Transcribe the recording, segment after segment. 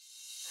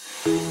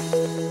Hello,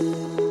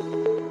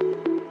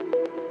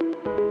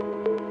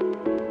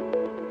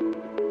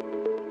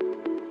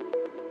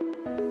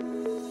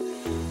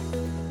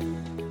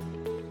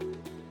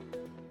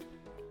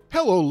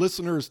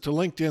 listeners to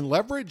LinkedIn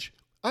Leverage.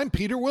 I'm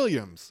Peter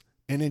Williams,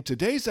 and in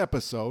today's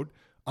episode,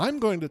 I'm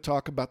going to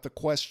talk about the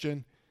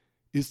question,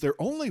 is there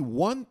only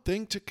one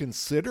thing to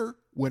consider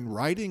when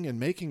writing and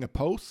making a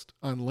post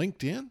on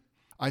LinkedIn?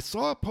 I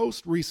saw a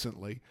post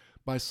recently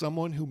by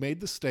someone who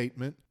made the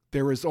statement,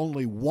 there is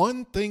only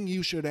one thing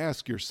you should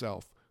ask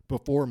yourself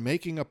before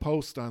making a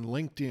post on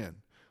LinkedIn.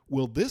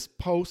 Will this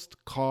post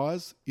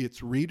cause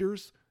its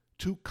readers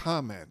to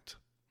comment?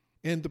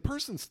 And the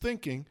person's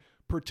thinking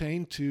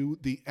pertain to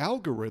the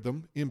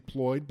algorithm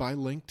employed by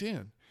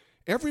LinkedIn.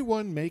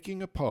 Everyone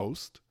making a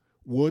post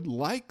would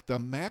like the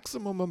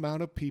maximum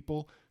amount of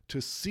people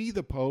to see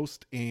the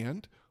post,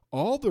 and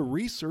all the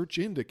research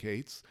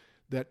indicates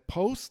that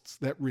posts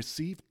that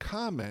receive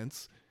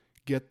comments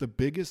get the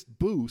biggest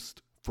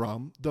boost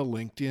from the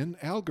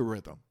LinkedIn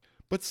algorithm.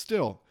 But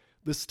still,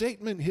 the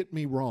statement hit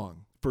me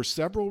wrong for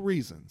several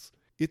reasons.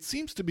 It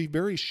seems to be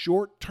very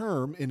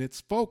short-term in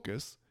its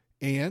focus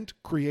and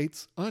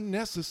creates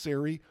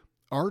unnecessary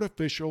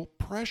artificial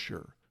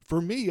pressure.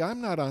 For me,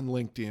 I'm not on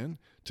LinkedIn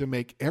to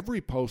make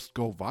every post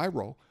go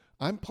viral.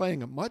 I'm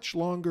playing a much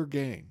longer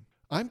game.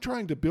 I'm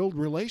trying to build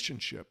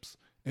relationships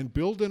and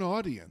build an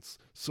audience.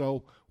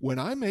 So when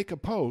I make a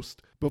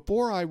post,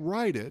 before I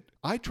write it,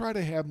 I try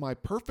to have my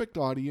perfect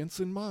audience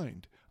in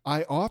mind.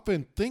 I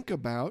often think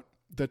about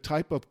the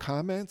type of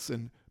comments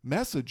and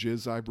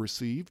messages I've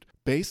received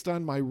based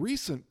on my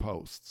recent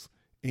posts,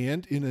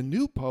 and in a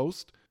new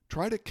post,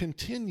 try to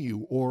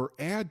continue or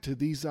add to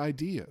these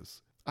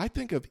ideas. I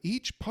think of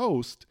each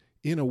post,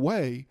 in a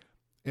way,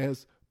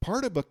 as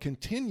part of a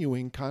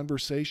continuing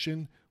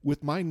conversation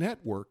with my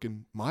network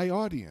and my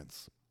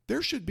audience.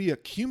 There should be a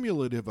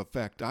cumulative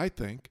effect, I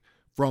think,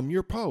 from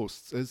your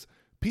posts as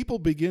people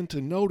begin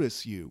to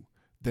notice you,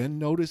 then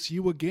notice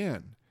you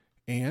again,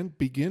 and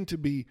begin to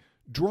be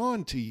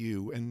drawn to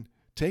you and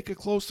take a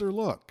closer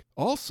look.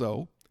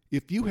 Also,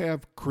 if you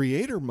have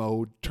creator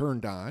mode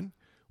turned on,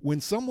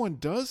 when someone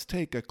does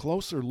take a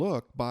closer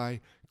look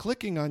by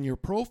clicking on your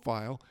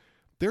profile,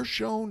 they're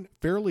shown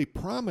fairly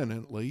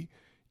prominently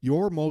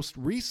your most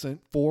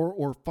recent 4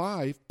 or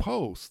 5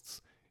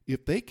 posts.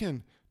 If they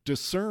can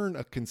discern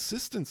a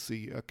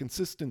consistency, a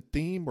consistent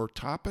theme or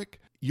topic,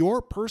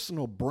 your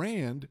personal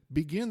brand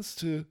begins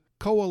to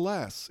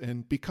coalesce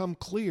and become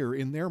clear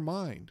in their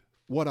mind.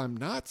 What I'm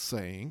not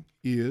saying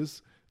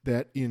is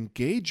that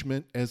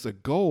engagement as a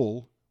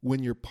goal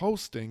when you're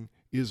posting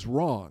is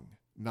wrong.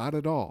 Not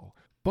at all.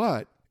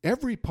 But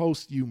every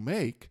post you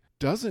make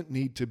doesn't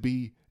need to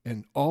be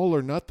an all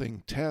or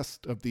nothing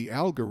test of the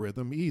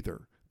algorithm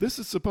either. This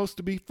is supposed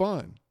to be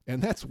fun,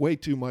 and that's way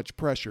too much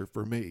pressure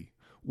for me.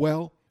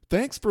 Well,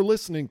 thanks for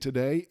listening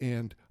today,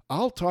 and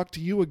I'll talk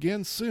to you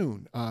again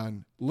soon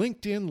on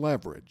LinkedIn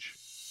Leverage.